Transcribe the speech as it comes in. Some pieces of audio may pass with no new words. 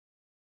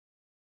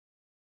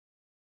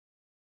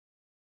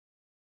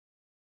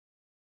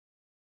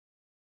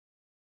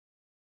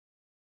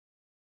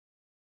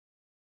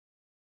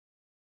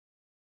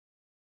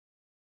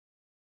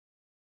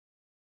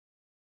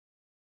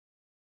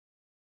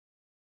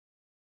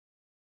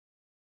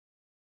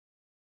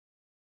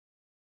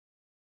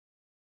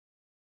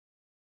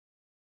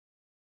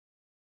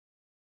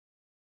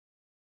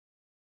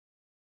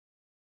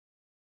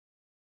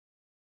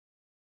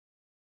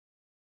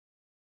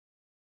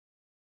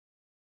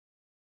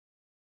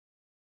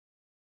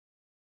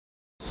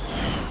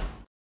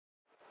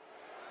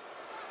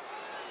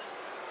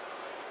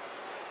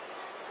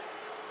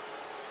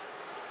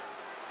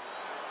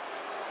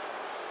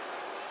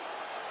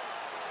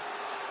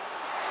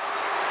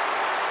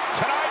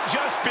Tonight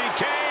just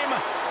became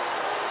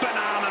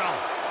phenomenal.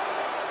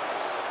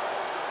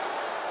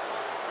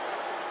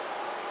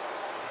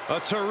 A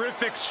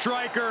terrific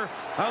striker,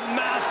 a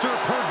master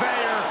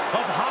purveyor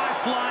of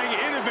high-flying,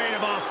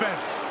 innovative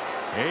offense.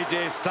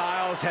 AJ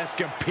Styles has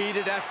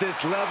competed at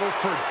this level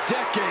for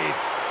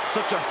decades.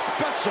 Such a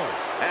special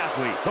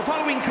athlete. The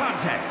following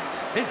contest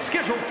is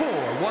scheduled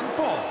for one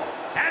fall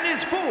and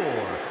is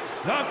for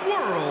the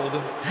World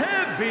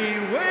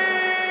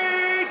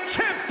Heavyweight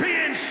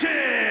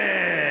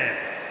Championship.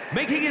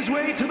 Making his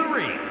way to the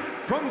ring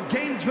from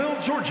Gainesville,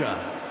 Georgia,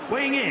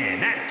 weighing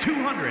in at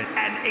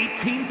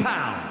 218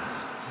 pounds.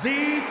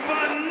 The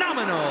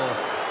phenomenal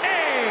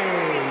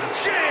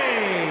AJ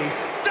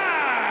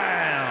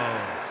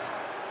Styles.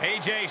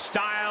 AJ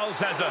Styles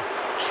has a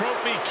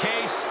trophy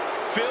case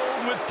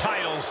filled with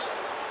titles.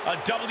 A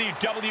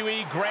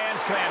WWE Grand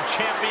Slam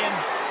champion.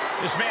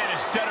 This man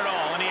has done it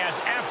all, and he has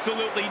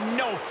absolutely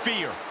no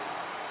fear.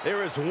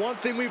 There is one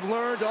thing we've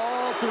learned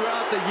all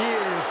throughout the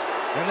years,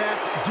 and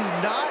that's do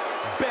not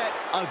bet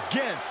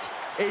against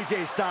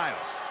AJ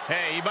Styles.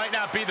 Hey, he might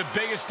not be the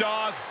biggest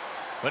dog,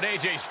 but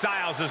AJ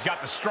Styles has got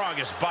the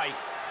strongest bite.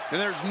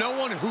 And there's no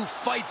one who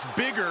fights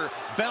bigger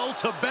bell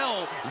to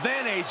bell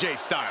than AJ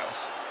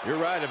Styles. You're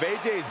right. If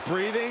AJ's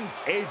breathing,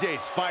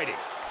 AJ's fighting.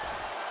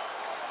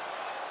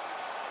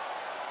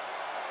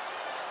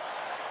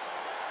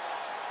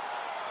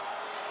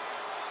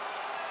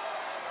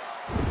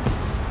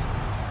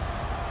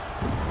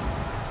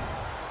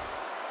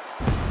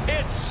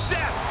 It's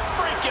Seth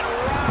freaking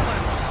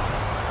Rollins.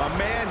 A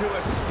man who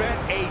has spent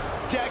a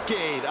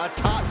decade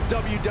atop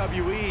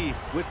WWE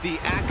with the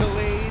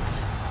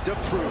accolades to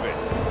prove it.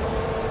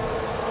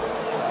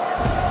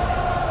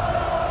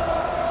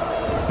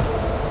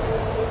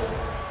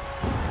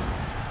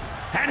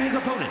 And his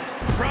opponent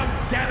from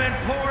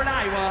Davenport,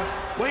 Iowa,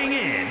 weighing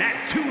in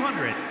at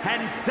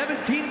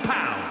 217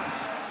 pounds,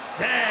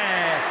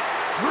 Seth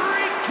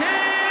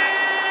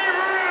freaking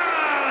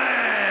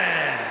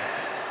Rollins.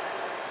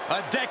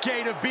 A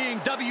decade of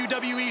being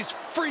WWE's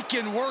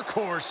freaking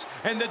workhorse,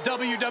 and the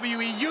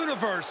WWE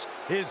Universe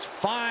is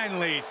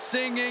finally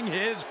singing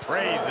his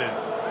praises.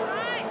 All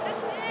right, that's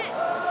it.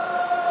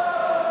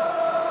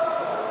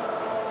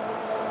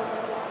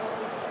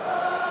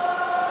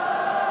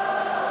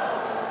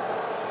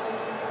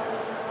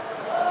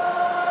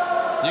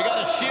 You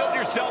got to shield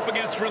yourself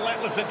against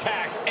relentless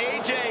attacks.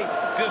 AJ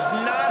does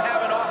not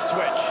have an off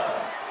switch.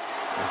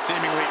 A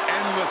seemingly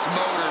endless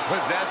motor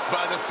possessed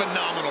by the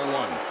phenomenal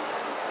one.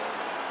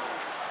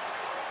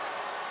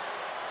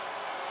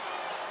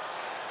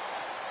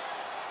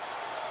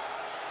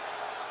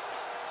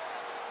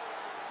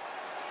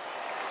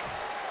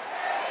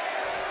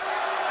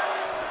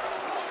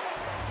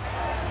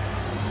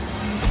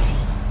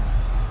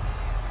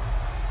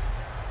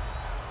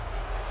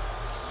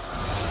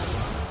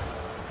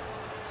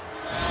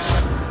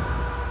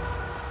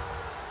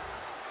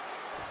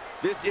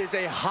 This is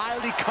a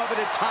highly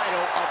coveted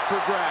title up for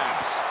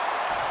grabs.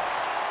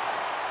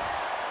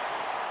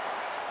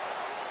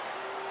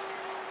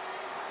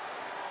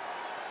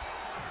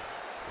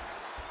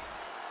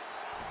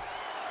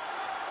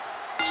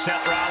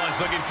 Seth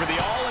Rollins looking for the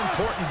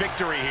all-important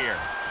victory here.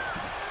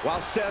 While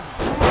Seth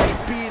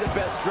might be the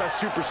best-dressed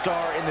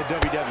superstar in the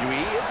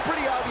WWE, it's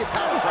pretty obvious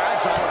how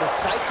fragile the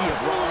psyche of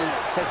Rollins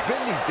has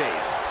been these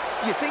days.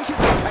 Do you think his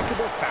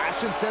impeccable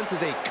fashion sense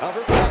is a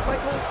cover for that,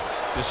 Michael?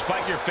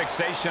 Despite your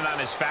fixation on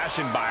his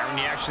fashion, Byron,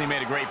 you actually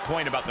made a great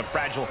point about the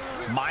fragile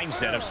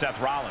mindset of Seth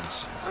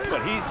Rollins.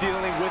 But he's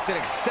dealing with an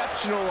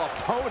exceptional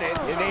opponent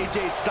in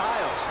AJ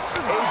Styles.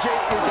 AJ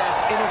is as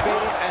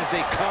innovative as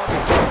they come in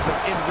terms of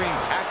in-ring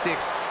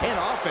tactics and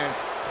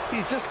offense.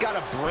 He's just got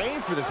a brain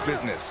for this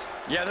business.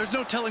 Yeah, there's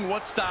no telling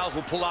what Styles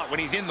will pull out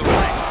when he's in the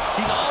ring.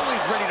 He's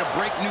always ready to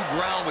break new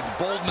ground with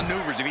bold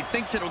maneuvers if he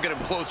thinks it'll get him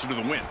closer to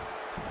the win.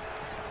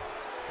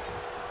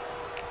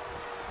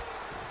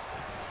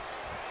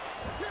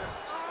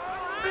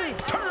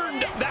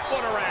 Turned that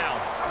one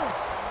around.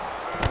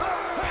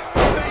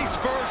 Face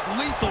first,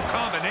 lethal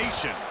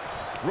combination.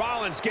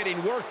 Rollins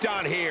getting worked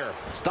on here.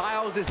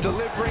 Styles is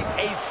delivering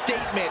a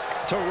statement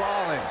to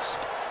Rollins.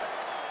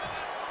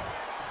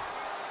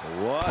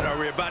 What are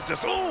we about to...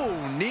 Oh,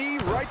 knee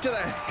right to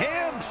the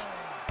hams.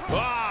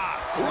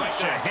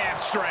 Crush a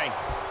hamstring.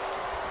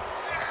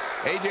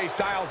 AJ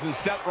Styles and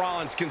Seth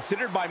Rollins,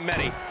 considered by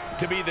many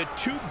to be the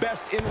two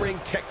best in-ring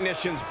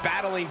technicians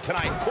battling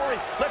tonight. Corey,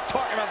 let's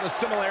talk about the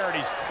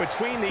similarities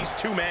between these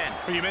two men.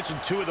 You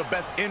mentioned two of the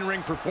best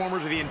in-ring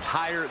performers of the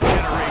entire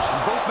generation.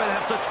 Both men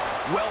have such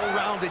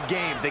well-rounded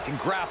games. They can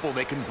grapple,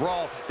 they can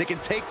brawl, they can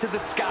take to the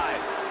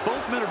skies.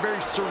 Both men are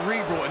very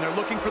cerebral, and they're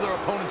looking for their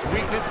opponent's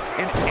weakness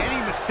in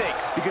any mistake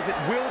because it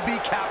will be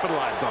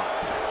capitalized on.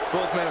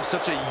 Both men have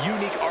such a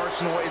unique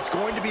arsenal. It's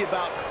going to be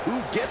about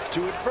who gets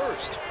to it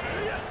first.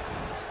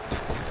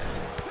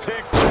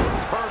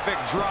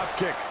 Picture-perfect drop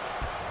kick.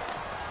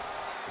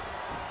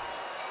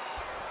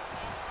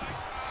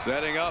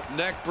 Setting up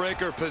neck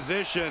breaker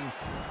position.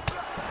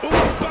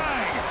 Ooh,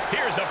 bang!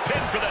 Here's a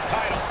pin for the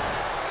title.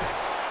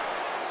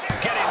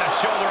 Getting the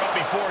shoulder up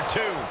before before,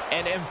 too.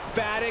 An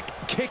emphatic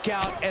kick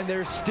out, and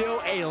there's still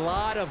a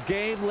lot of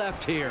game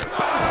left here. Bang!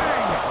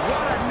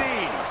 What a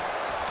knee.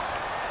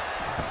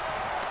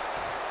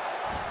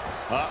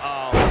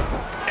 Uh-oh.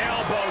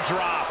 Elbow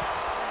drop.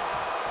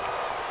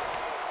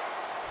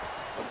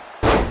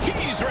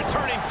 He's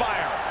returning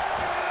fire.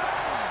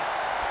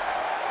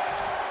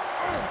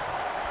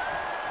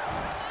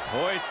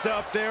 Hoists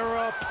up their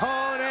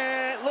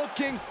opponent,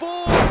 looking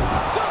for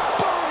the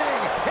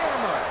burning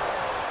hammer.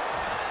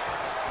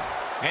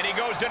 And he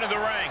goes into the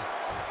ring.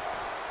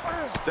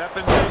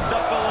 Stepping things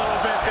up a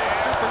little bit. This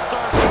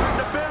superstar's starting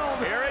to build.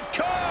 Here it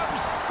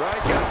comes.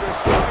 Strike after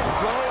strike,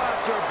 blow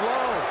after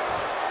blow.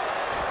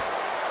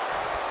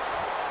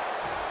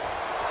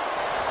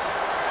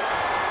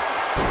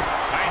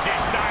 AJ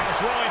Styles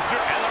rolling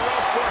through, and the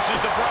rope forces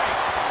the break.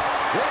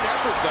 Great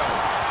effort, though.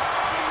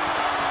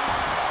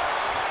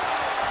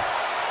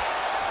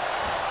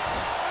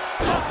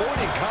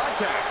 Avoiding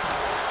contact.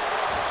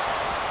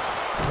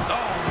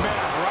 Oh,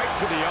 man, right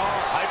to the arm.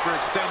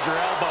 Hyperextend your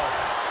elbow.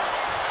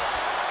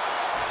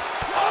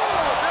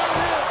 Oh, there it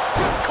is.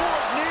 Good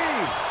cord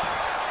knee.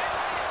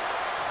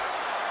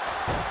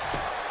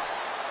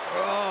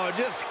 Oh,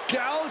 just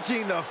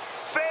gouging the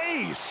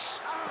face.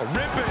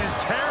 Ripping and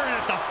tearing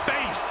at the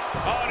face.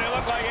 Oh, and it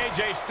looked like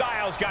AJ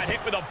Styles got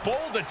hit with a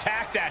bold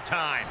attack that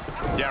time.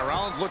 Yeah,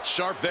 Rollins looked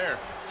sharp there.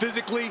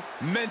 Physically,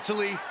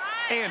 mentally,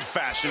 and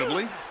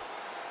fashionably.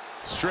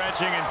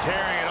 Stretching and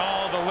tearing at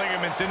all the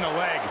ligaments in the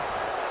leg.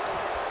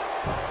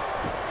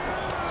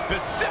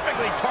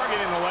 Specifically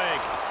targeting the leg.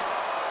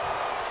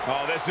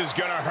 Oh, this is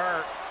gonna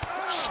hurt.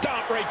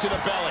 Stomp right to the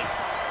belly.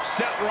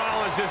 Seth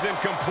Rollins is in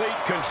complete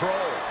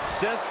control.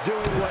 Seth's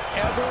doing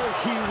whatever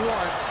he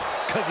wants,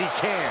 because he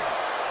can.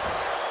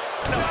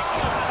 No,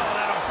 oh,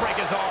 that'll break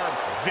his arm.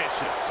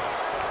 Vicious.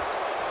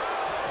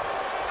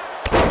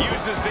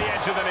 Uses the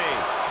edge of the knee.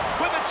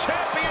 With the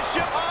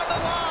championship on the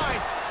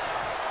line.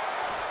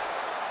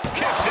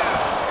 Kicks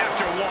out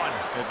after one.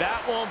 If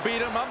that won't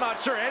beat him, I'm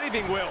not sure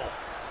anything will.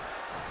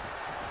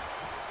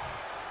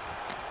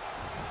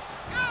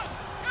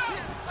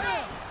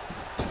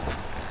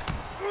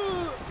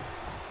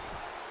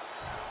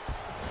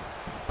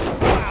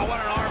 Wow, what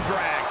an arm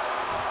drag.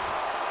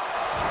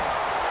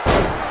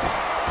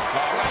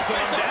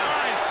 Wrestling him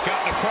down.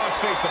 Got the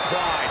crossface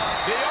applied.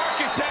 The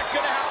architect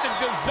gonna have to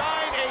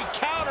design a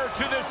counter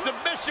to this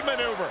submission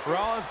maneuver.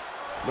 Rollins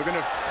looking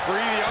to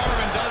free the arm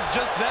and does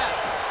just that.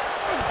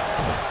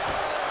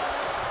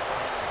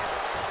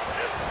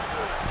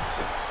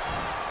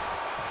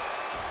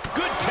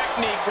 Good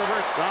technique,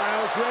 reverse.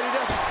 Styles ready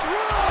to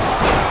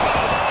strike.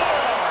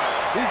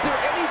 Is there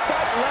any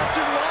fight left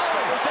in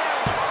Rollins?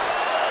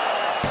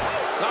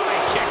 Oh, he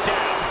kicked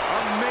out.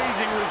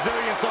 Amazing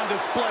resilience on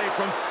display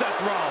from Seth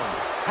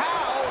Rollins.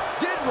 How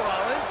did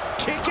Rollins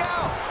kick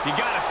out? You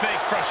gotta think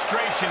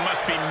frustration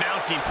must be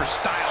mounting for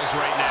Styles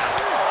right now.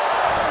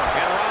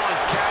 And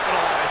Rollins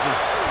capitalizes.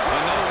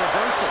 Another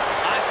reversal.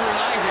 Eye for an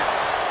eye here.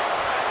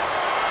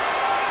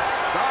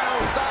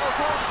 Styles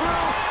rolls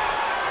through.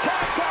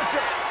 Calf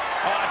crusher.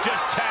 Oh,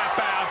 just tap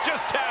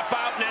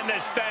out and end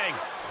this thing.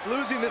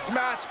 Losing this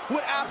match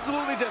would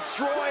absolutely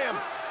destroy him.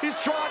 He's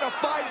trying to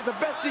fight the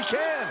best he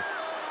can.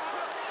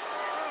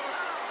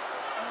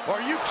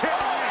 Are you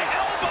kidding me?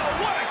 Elbow,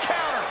 what a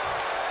counter.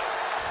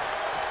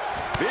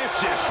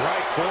 Vicious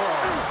right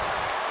forearm.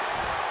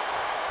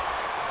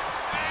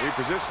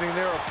 Repositioning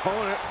their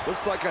opponent.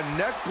 Looks like a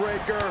neck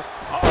breaker.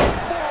 Oh,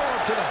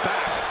 forearm to the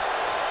back.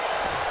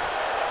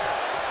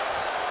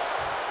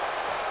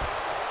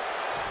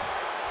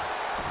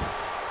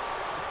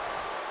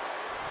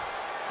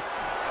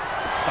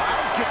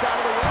 Styles gets out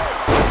of the way.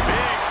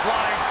 Big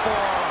flying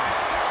forearm.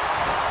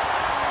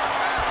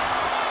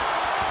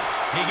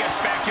 He gets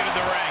back into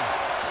the ring.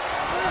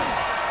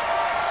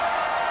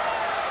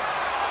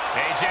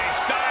 AJ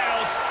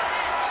Styles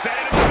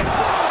setting him up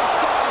for the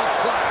Styles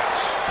clash.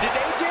 Did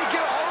AJ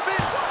get all of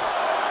it?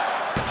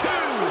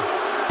 Two.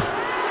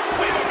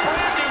 We have a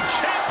brand new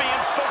champion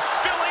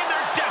fulfilling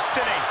their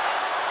destiny.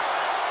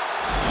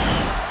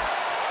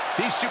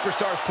 These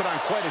superstars put on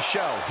quite a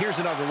show. Here's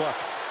another look.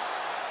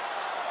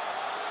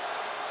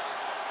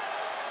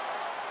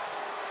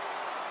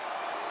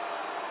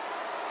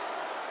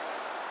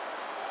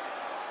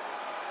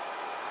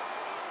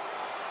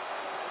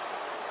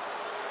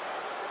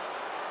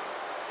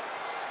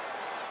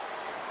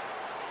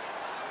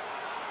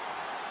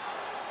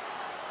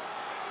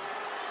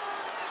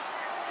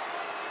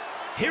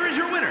 Here is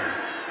your winner,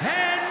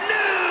 and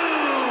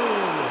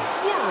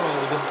new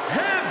World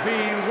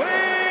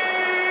Heavyweight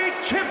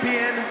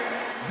Champion,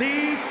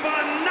 the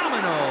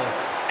phenomenal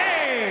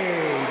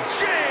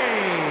AJ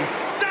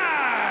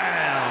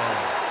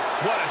Styles.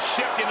 What a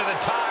shift into the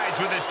tides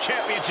with this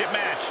championship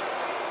match.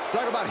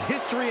 Talk about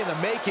history in the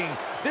making.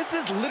 This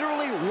is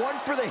literally one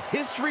for the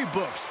history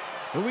books.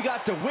 And we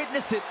got to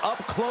witness it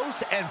up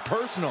close and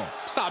personal.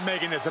 Stop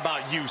making this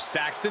about you,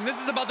 Saxton.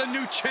 This is about the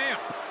new champ.